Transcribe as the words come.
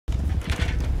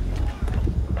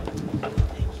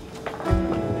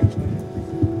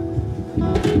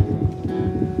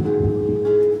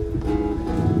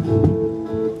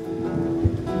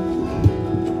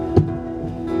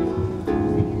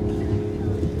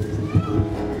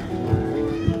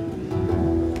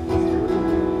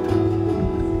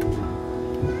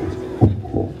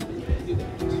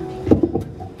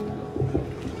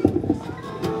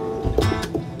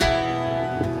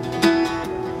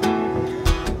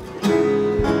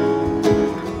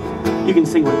You can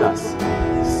sing with us.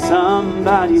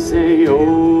 Somebody say, oh.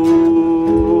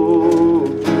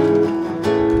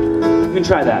 You can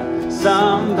try that.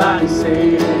 Somebody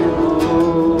say,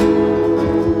 oh.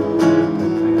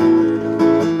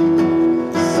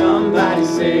 Somebody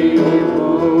say,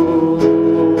 oh.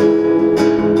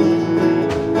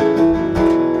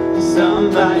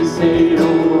 Somebody say, oh.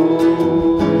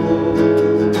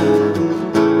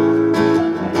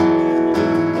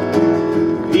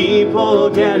 People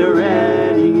get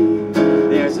ready.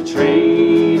 There's a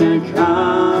train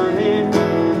a-coming.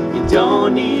 You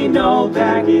don't need no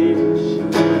baggage.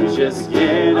 You just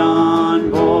get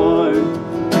on board.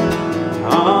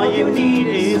 All you need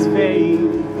is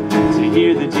faith to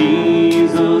hear the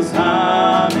diesels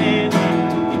humming.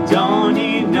 You don't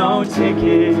need no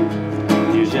ticket.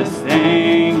 You just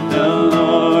thank the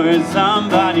Lord.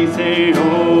 Somebody say,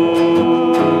 oh.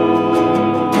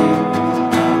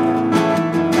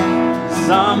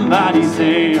 Somebody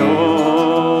say, oh.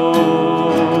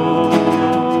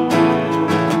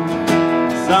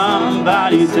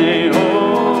 Somebody say, oh.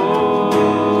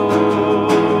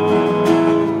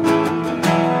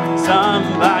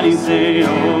 Somebody say, oh.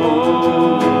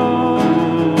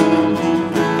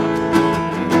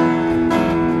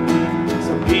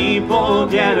 So people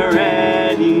get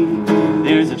ready.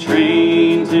 There's a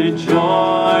train to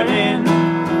Jordan.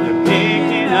 They're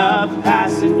picking up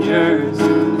passengers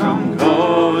from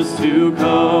coast to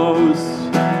coast.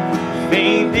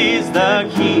 Faith is the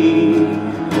key.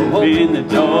 Open the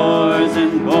doors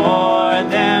and board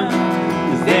them,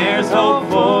 'cause there's hope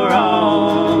for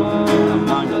all.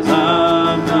 Among those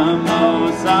of the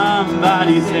most,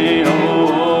 somebody say, oh.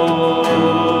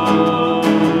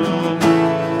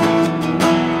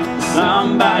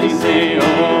 Somebody say, oh.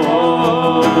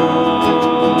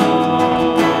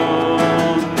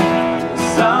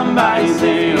 Somebody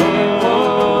say, oh.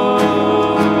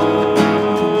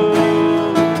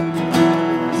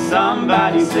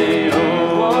 Somebody say, oh.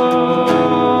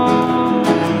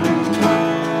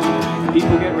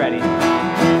 People get ready.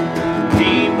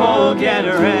 People get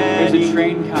ready. There's a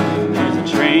train coming. There's a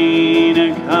train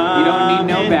a-coming. You don't need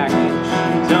no baggage.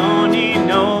 You don't need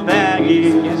no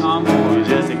baggage. Get on board.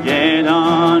 Just get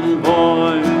on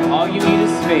board. All you need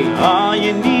is faith. All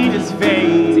you need is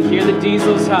faith. To hear the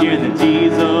diesels humming. Hear the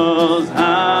diesels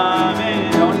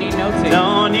humming. Don't need no ticket.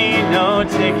 Don't need no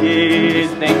ticket.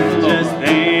 Just thank the Lord. Just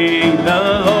thank the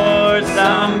Lord.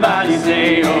 Somebody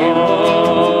say, oh.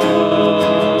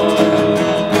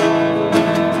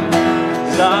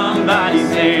 Somebody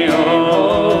say, oh.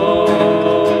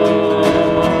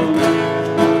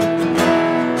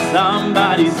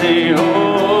 Somebody say, oh.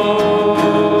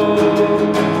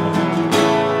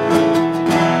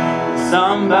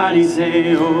 Somebody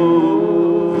say, oh.